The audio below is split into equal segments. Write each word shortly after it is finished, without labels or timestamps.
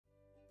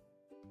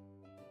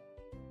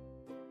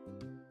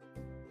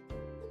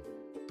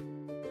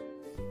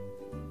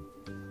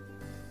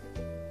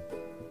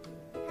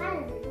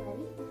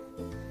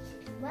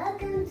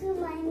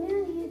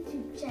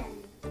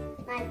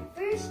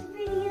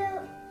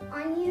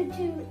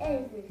YouTube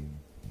ever.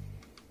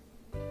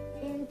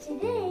 And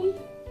today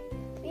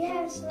we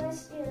have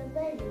celestial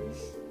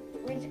bodies,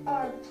 which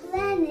are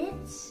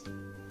planets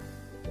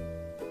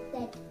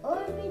that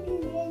orbit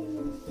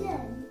around the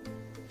sun.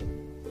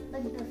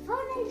 But before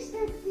I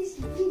start this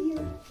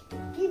video,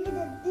 give it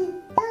a big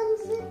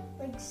thumbs up,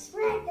 like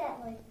smack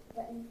that like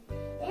button,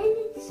 and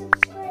hit the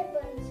subscribe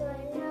button so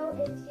I know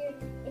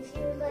if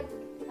you like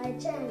my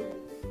channel.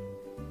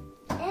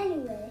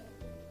 Anyway,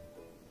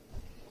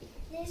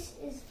 this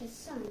is the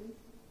sun.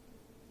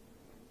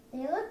 They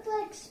look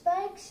like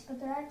spikes, but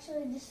they're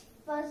actually just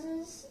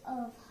fuzzes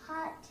of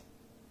hot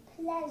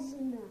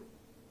plasma.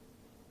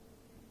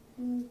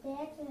 And they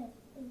actually have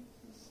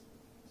faces.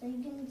 So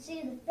you can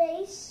see the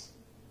face,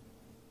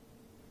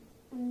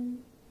 and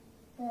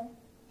the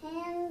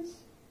hands,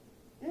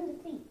 and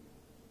the feet.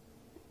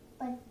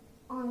 But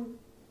on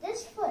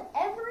this foot,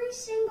 every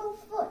single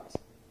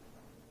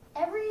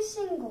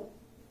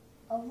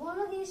of one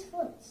of these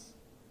foots,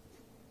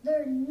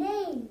 their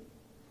name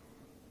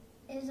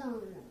is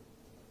on them.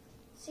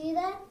 See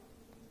that?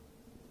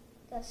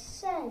 The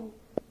sun.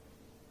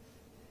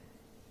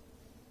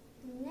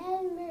 And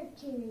then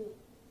Mercury.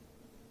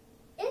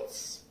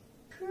 It's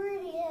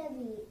pretty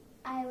heavy,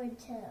 I would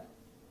tell.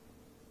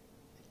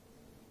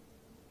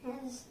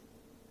 Has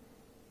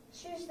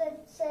shoes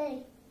that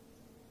say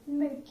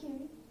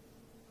Mercury.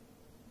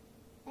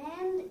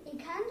 And it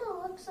kind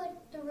of looks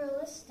like the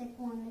realistic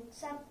one,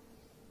 except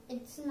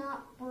it's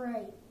not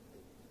bright.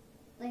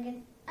 I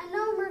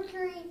know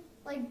Mercury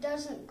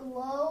doesn't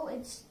glow.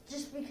 It's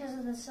just because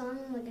of the sun.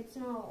 It's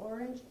not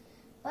orange,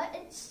 but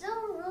it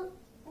still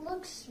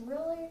looks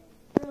really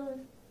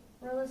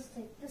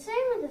realistic. The same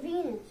with the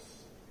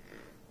Venus.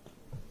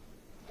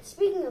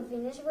 Speaking of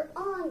Venus, we're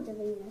on to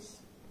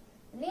Venus.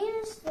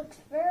 Venus looks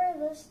very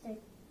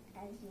realistic,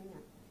 as you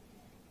know,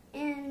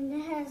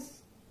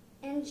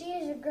 and she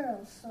is a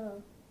girl,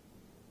 so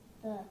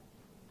the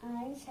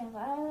eyes have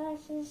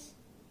eyelashes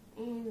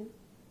and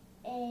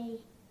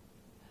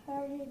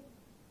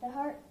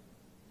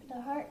the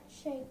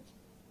heart-shaped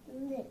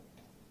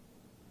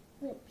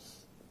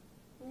lips.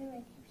 Whatever I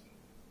keep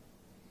saying.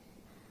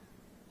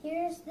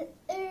 Here's the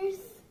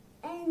Earth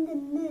and the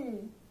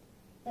Moon.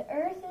 The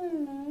Earth and the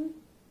Moon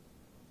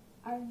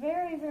are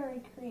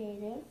very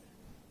creative.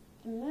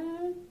 The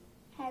Moon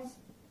has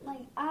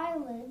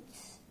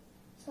eyelids,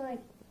 so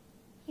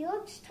he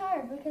looks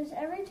tired because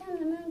every time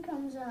the moon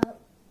comes out,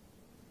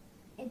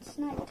 it's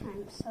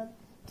nighttime. So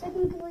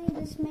technically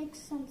this makes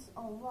sense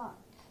a lot.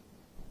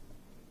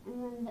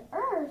 And then the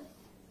Earth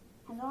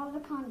has all the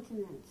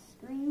continents: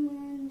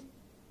 Greenland,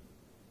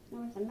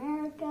 North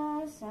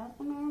America, South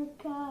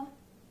America,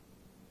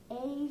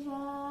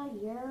 Asia,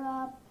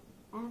 Europe,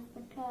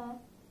 Africa,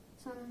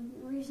 some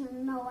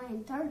reason no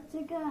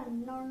Antarctica,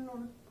 and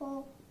North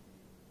Pole.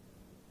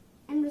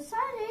 And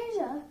beside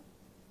Asia,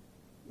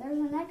 there's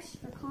an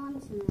extra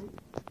continent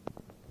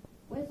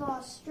with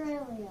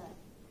Australia.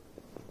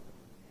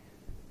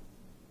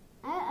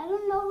 I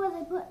don't know why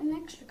they put an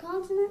extra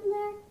continent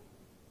there,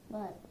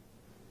 but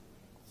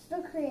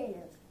still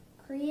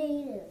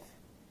creative.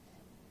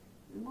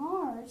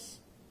 Mars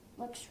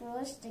looks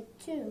realistic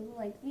too,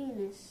 like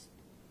Venus.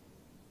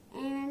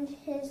 And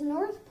his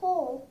North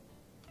Pole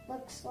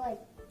looks like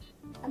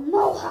a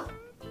mohawk.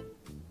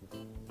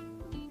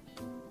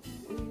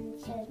 And it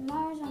says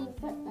Mars on the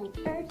foot like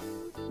Earth,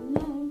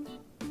 Moon,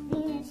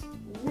 Venus,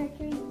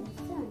 Mercury, and the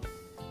Sun.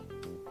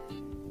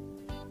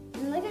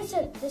 And like I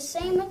said, the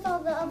same with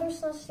all the other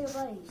celestial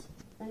bodies.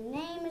 The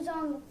name is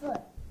on the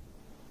foot.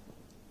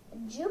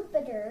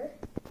 Jupiter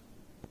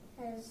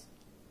has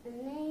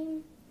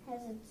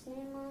its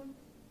name on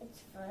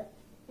its foot,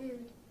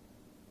 and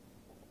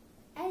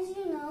as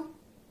you know,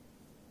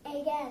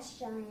 a gas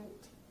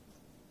giant.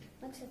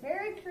 Looks a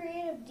very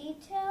creative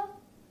detail,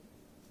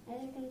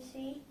 as you can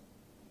see.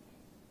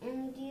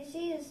 And do you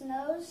see his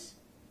nose?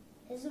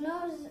 His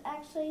nose is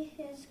actually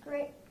his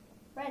great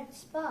red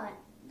spot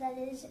that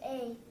is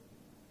a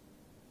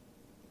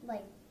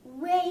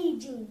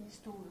raging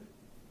storm.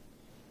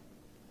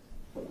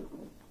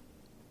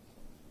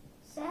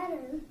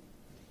 Saturn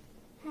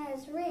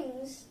has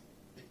rings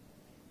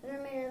that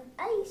are made of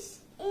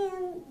ice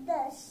and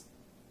dust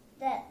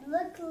that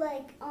look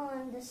like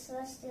on the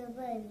celestial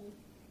body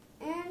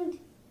and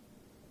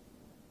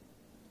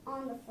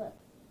on the foot.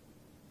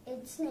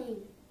 Its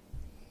name.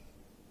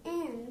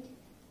 And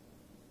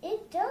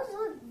it does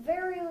look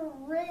very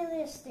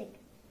realistic,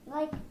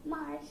 like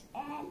Mars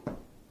and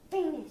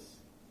Venus.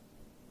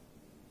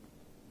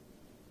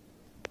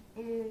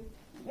 And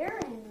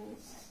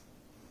Uranus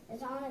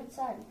is on its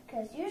side,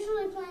 because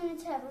usually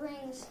planets have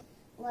rings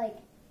like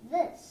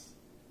this,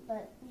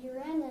 but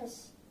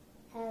Uranus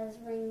has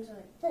rings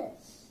like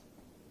this,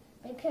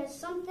 because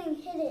something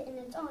hit it and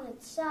it's on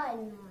its side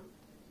now,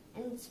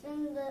 and it's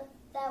been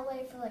that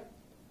way for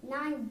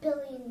 9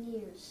 billion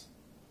years.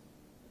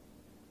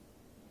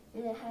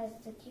 And it has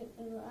the cute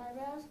little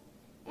eyebrows,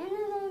 and the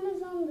name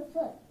is on the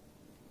foot.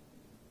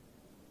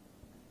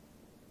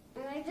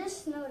 And I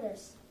just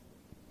noticed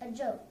a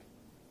joke.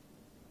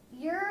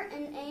 Uranus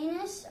and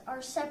anus are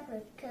are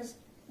separate because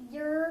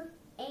your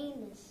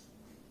anus.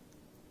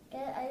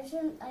 I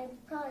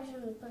probably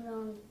shouldn't put it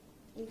on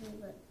even,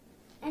 but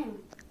anyway.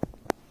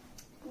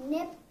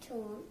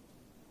 Neptune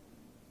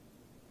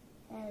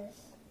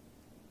has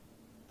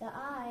the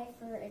eye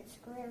for its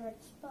gray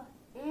red spot,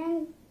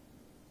 and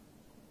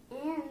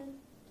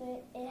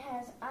it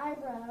has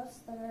eyebrows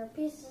that are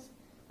pieces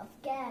of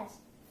gas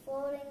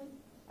floating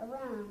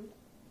around.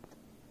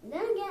 And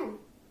then again,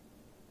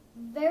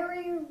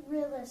 very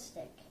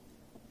realistic.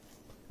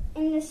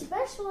 And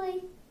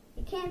especially,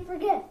 you can't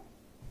forget,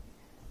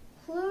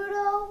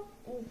 Pluto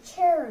and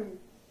Charon.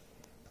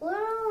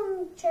 Pluto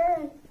and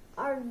Charon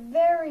are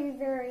very,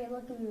 very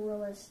looking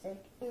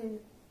realistic in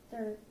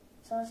their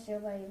celestial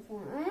body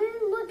form. And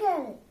look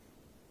at it.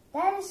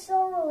 That is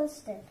so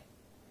realistic.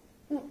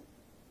 The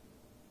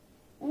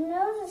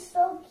nose is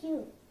so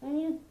cute.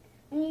 When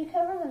you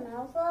cover the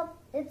mouth up,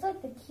 it's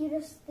like the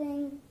cutest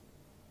thing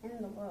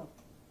in the world.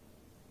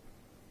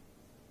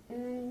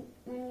 And then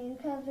when you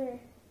cover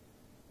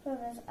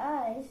his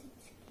eyes,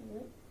 it's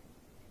cute.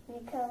 When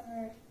you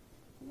cover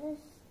this,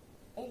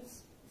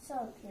 it's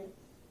so cute.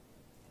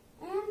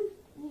 And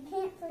you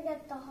can't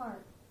forget the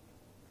heart.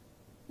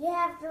 You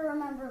have to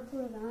remember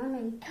Pluto. I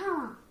mean,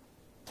 come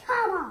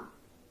on.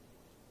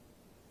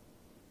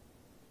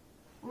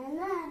 And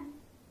then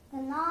the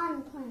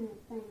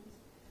non-planet things.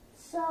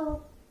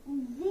 So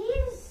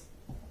these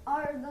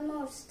are the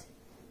most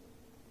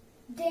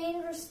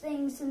dangerous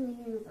things in the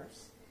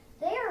universe.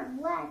 They are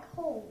black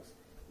holes.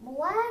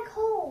 Black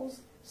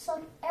holes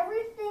suck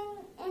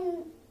everything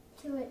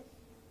into it,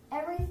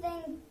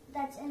 everything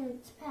that's in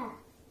its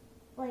path.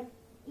 Like,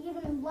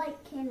 even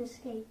light can't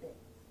escape it.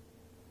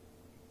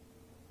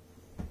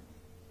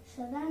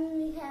 So then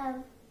we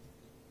have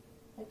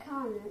the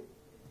comet.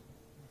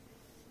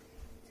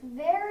 It's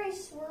very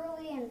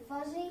swirly and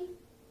fuzzy,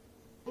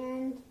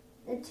 and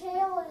the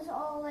tail is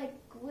all like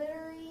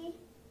glittery,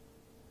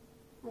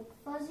 like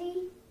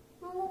fuzzy,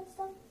 all that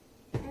stuff.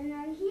 And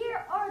then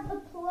here are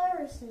the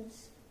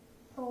Polarises.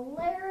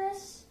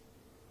 Polaris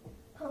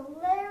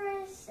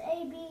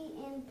AB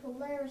and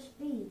Polaris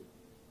B.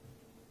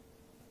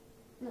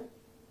 Look,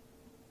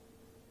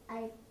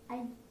 I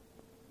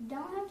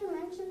don't have to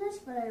mention this,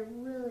 but I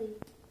really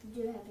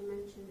do have to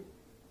mention it.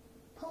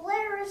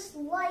 Polaris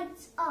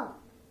lights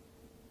up.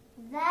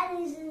 That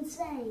is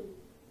insane.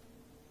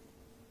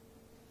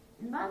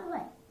 And by the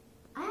way,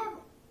 I have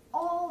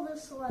all the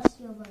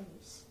celestial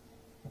bodies.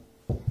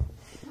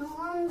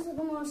 On to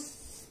the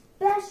most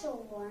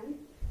special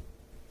one,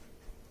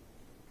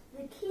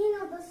 the king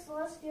of the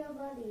celestial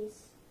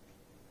bodies,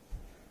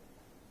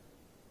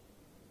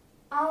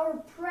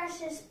 our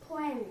precious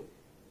planet.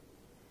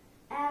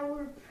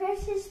 Our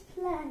precious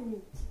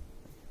planet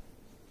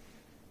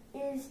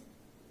is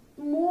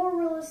more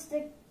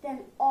realistic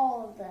than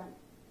all of them.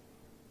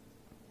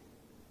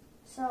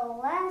 So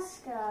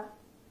Alaska,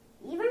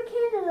 even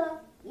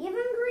Canada,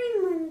 even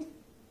Greenland,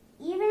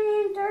 even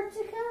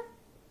Antarctica,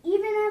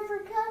 even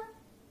Africa,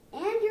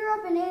 and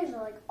Europe and Asia,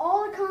 like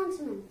all the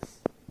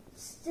continents,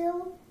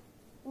 still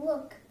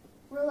look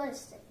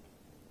realistic.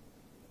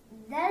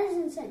 That is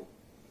insane.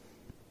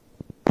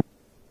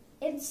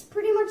 It's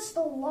pretty much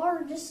the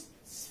largest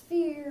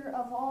sphere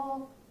of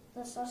all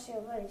the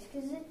celestial bodies,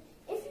 because if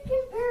you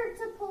compare it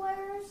to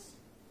Polaris,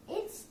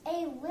 it's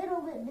a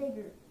little bit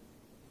bigger.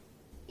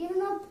 Even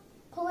though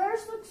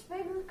Polaris looks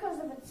bigger because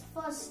of its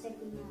fuzz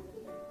sticking out of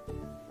it.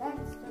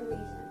 That's the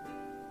reason.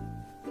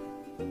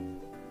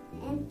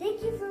 And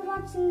thank you for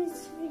watching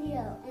this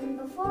video. And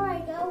before I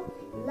go,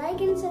 like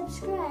and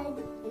subscribe,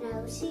 and I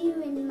will see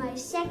you in my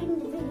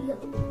second video.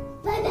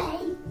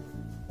 Bye-bye!